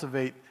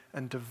cultivate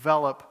and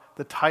develop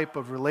the type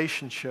of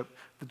relationship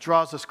that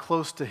draws us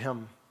close to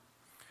Him.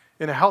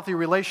 In a healthy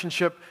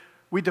relationship,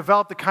 we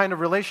develop the kind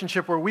of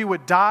relationship where we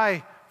would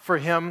die for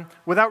Him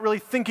without really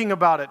thinking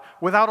about it,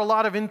 without a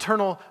lot of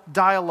internal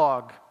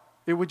dialogue.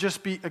 It would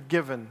just be a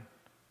given.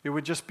 It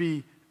would just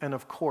be an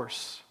of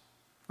course.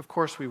 Of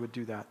course we would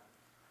do that.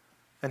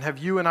 And have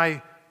you and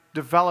I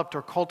developed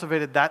or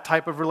cultivated that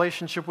type of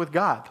relationship with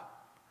God?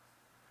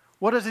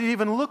 What does it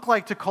even look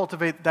like to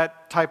cultivate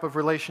that type of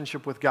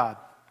relationship with God?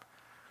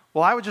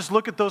 Well, I would just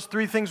look at those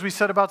three things we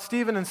said about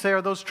Stephen and say,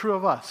 are those true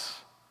of us?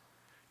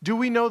 Do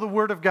we know the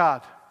Word of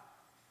God?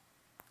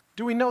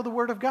 Do we know the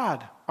Word of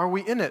God? Are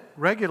we in it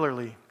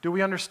regularly? Do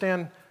we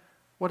understand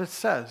what it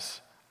says?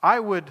 I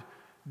would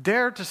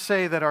dare to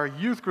say that our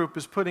youth group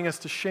is putting us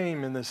to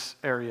shame in this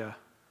area.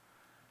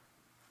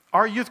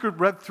 Our youth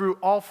group read through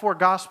all 4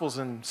 Gospels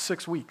in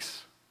 6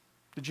 weeks.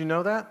 Did you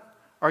know that?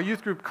 Our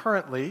youth group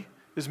currently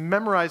is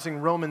memorizing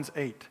Romans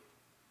 8.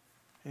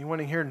 Anyone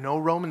in here know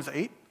Romans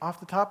 8 off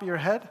the top of your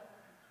head?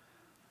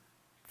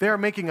 They are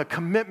making a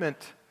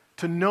commitment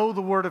to know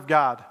the Word of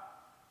God.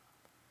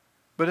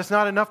 But it's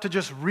not enough to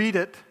just read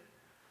it.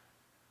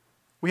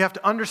 We have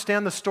to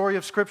understand the story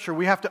of Scripture.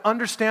 We have to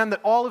understand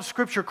that all of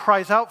Scripture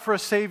cries out for a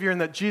Savior and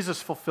that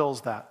Jesus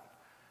fulfills that.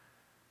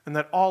 And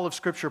that all of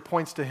Scripture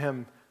points to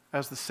Him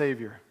as the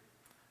Savior.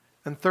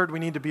 And third, we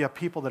need to be a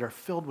people that are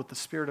filled with the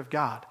Spirit of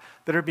God,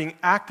 that are being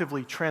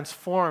actively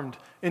transformed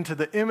into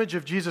the image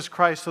of Jesus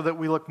Christ so that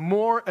we look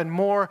more and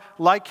more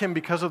like Him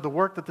because of the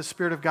work that the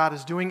Spirit of God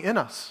is doing in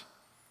us.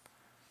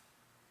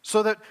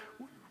 So that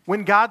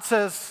when God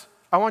says,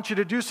 I want you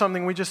to do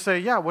something, we just say,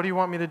 yeah, what do you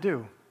want me to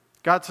do?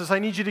 God says, I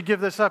need you to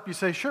give this up. You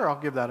say, sure, I'll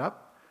give that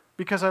up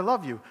because I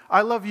love you.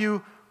 I love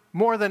you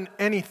more than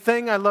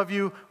anything. I love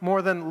you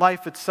more than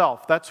life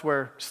itself. That's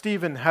where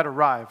Stephen had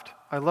arrived.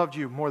 I loved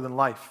you more than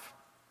life.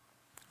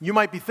 You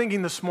might be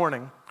thinking this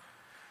morning,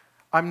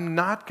 I'm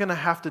not going to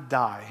have to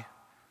die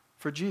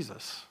for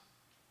Jesus.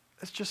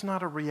 It's just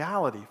not a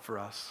reality for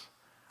us.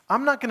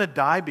 I'm not going to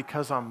die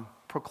because I'm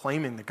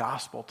proclaiming the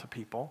gospel to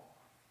people.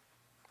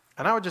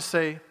 And I would just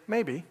say,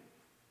 maybe.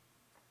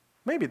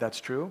 Maybe that's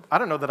true. I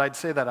don't know that I'd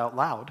say that out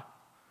loud.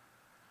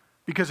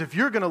 Because if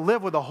you're going to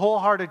live with a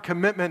wholehearted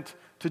commitment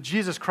to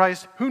Jesus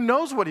Christ, who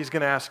knows what He's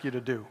going to ask you to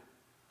do?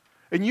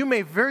 And you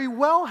may very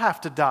well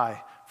have to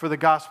die for the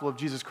gospel of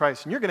Jesus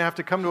Christ. And you're going to have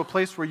to come to a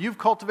place where you've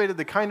cultivated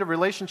the kind of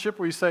relationship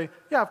where you say,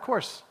 yeah, of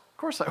course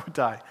I would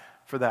die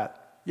for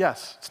that.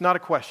 Yes, it's not a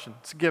question,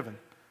 it's a given.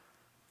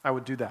 I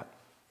would do that.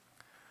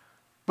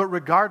 But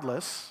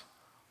regardless,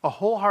 a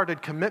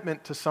wholehearted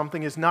commitment to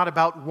something is not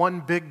about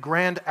one big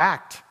grand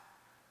act.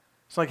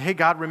 It's like, hey,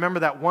 God, remember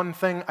that one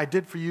thing I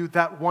did for you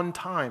that one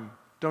time.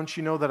 Don't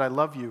you know that I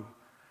love you?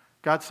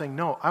 God's saying,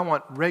 no, I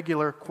want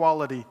regular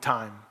quality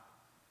time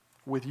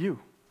with you.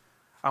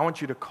 I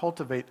want you to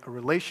cultivate a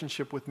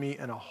relationship with me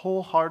and a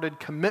wholehearted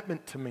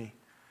commitment to me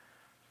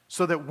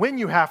so that when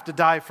you have to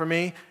die for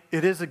me,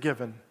 it is a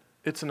given.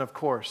 It's an of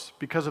course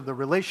because of the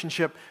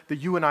relationship that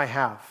you and I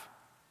have.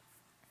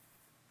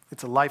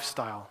 It's a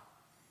lifestyle.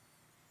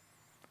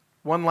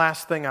 One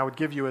last thing I would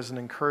give you as an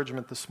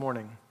encouragement this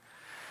morning.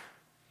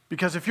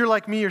 Because if you're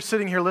like me, you're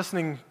sitting here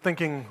listening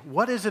thinking,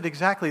 what is it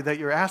exactly that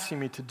you're asking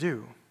me to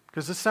do?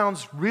 Because this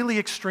sounds really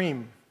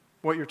extreme,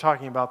 what you're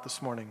talking about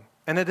this morning.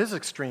 And it is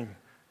extreme.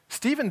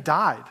 Stephen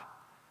died,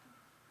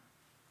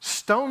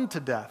 stoned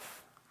to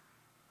death,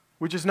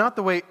 which is not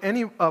the way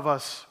any of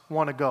us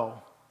want to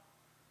go.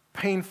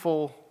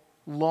 Painful,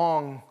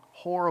 long,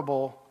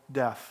 horrible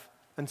death.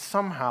 And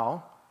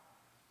somehow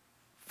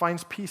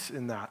finds peace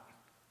in that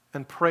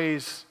and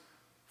prays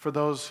for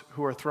those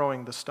who are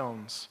throwing the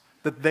stones,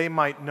 that they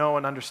might know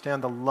and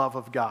understand the love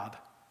of God.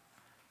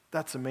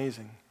 That's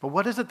amazing. But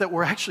what is it that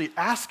we're actually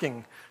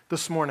asking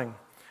this morning?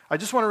 I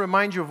just want to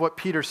remind you of what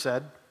Peter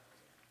said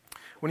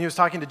when he was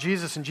talking to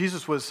Jesus, and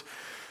Jesus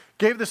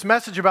gave this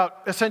message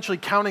about essentially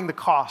counting the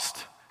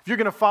cost. If you're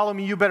going to follow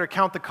me, you better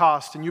count the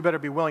cost, and you better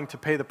be willing to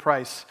pay the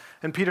price.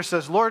 And Peter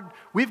says, Lord,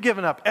 we've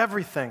given up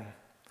everything.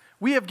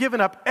 We have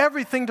given up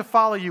everything to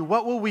follow you.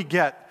 What will we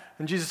get?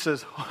 And Jesus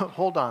says,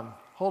 hold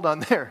on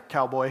there,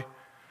 cowboy.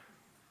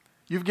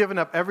 You've given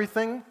up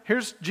everything?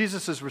 Here's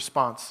Jesus'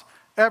 response.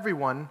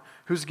 Everyone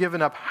who's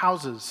given up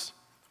houses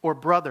or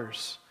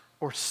brothers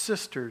or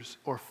sisters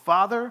or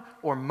father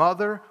or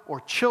mother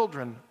or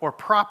children or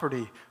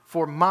property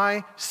for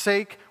my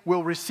sake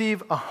will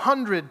receive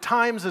 100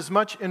 times as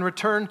much in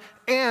return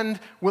and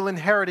will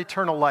inherit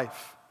eternal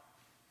life.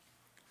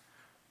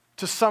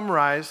 To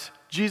summarize,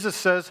 Jesus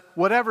says,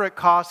 whatever it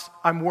costs,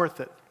 I'm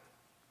worth it.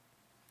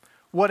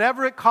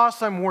 Whatever it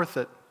costs, I'm worth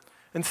it.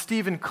 And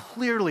Stephen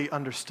clearly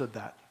understood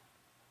that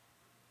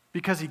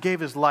because he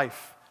gave his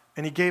life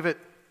and he gave it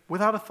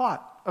without a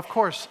thought. Of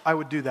course, I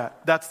would do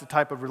that. That's the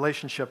type of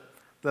relationship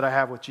that I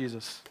have with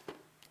Jesus.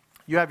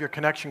 You have your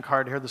connection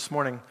card here this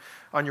morning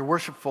on your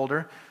worship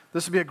folder.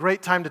 This would be a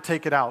great time to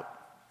take it out.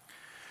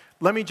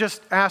 Let me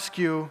just ask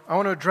you, I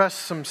want to address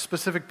some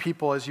specific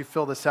people as you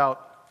fill this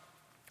out.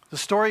 The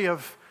story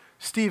of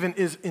Stephen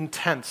is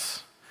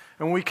intense.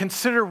 And when we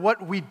consider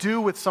what we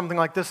do with something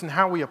like this and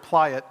how we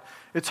apply it,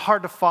 it's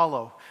hard to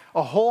follow.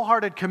 A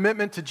wholehearted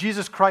commitment to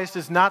Jesus Christ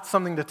is not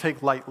something to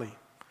take lightly.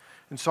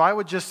 And so I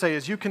would just say,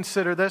 as you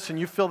consider this and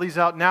you fill these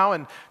out now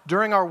and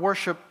during our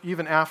worship,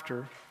 even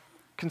after,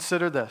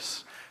 consider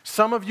this.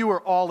 Some of you are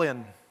all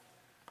in.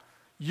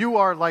 You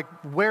are like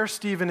where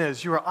Stephen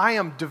is. I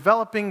am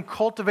developing,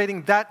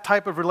 cultivating that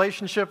type of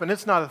relationship, and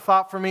it's not a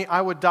thought for me.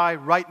 I would die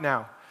right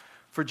now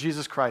for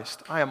Jesus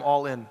Christ. I am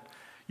all in.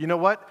 You know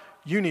what?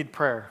 You need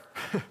prayer,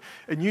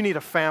 and you need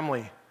a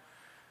family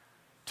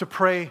to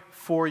pray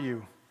for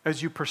you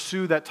as you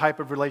pursue that type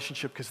of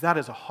relationship, because that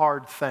is a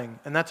hard thing,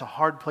 and that's a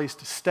hard place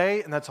to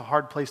stay, and that's a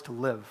hard place to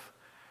live.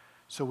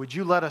 So would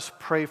you let us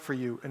pray for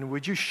you, and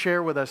would you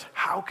share with us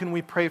how can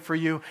we pray for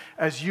you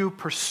as you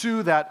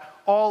pursue that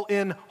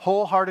all-in,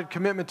 wholehearted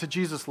commitment to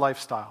Jesus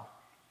lifestyle?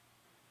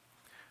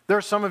 There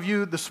are some of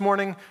you this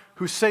morning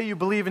who say you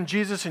believe in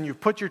Jesus and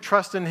you've put your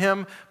trust in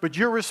Him, but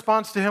your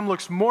response to Him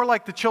looks more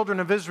like the children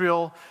of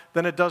Israel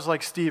than it does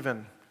like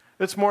Stephen.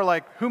 It's more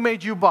like, who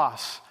made you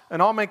boss?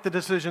 And I'll make the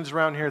decisions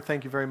around here,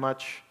 thank you very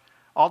much.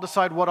 I'll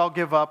decide what I'll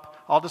give up.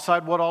 I'll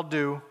decide what I'll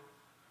do.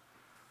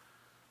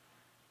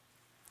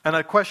 And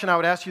a question I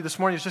would ask you this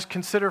morning is just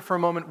consider for a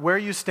moment where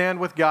you stand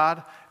with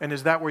God, and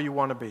is that where you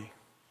want to be?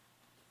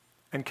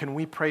 And can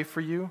we pray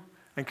for you?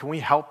 And can we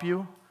help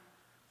you?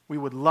 We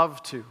would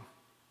love to.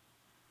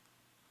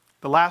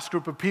 The last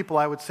group of people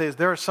I would say is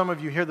there are some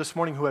of you here this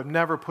morning who have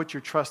never put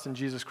your trust in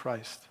Jesus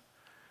Christ.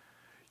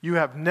 You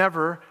have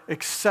never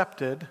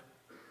accepted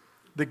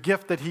the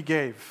gift that He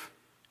gave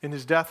in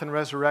His death and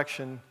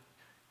resurrection.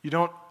 You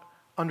don't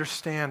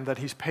understand that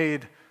He's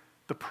paid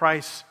the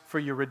price for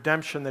your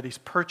redemption, that He's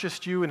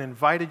purchased you and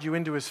invited you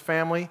into His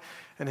family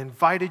and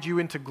invited you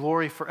into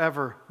glory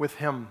forever with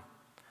Him.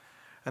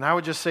 And I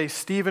would just say,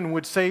 Stephen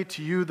would say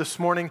to you this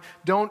morning,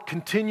 don't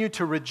continue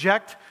to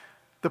reject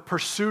the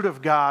pursuit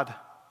of God.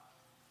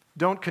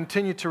 Don't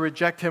continue to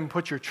reject Him.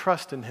 Put your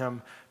trust in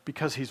Him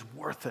because He's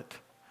worth it.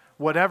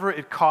 Whatever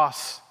it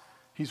costs,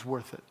 He's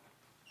worth it.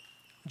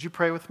 Would you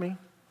pray with me?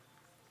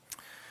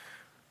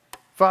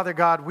 Father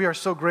God, we are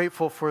so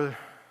grateful for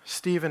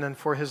Stephen and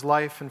for his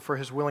life and for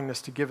his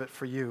willingness to give it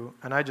for you.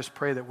 And I just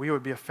pray that we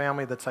would be a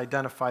family that's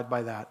identified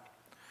by that.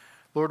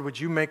 Lord, would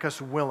you make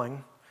us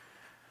willing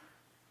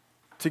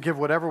to give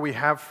whatever we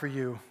have for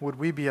you? Would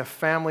we be a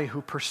family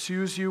who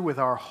pursues you with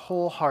our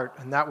whole heart,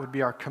 and that would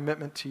be our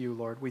commitment to you,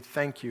 Lord. We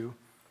thank you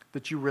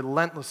that you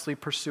relentlessly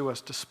pursue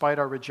us despite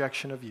our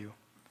rejection of you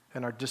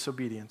and our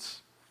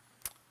disobedience.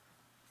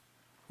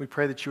 We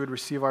pray that you would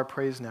receive our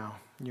praise now.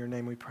 In your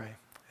name we pray.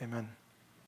 Amen.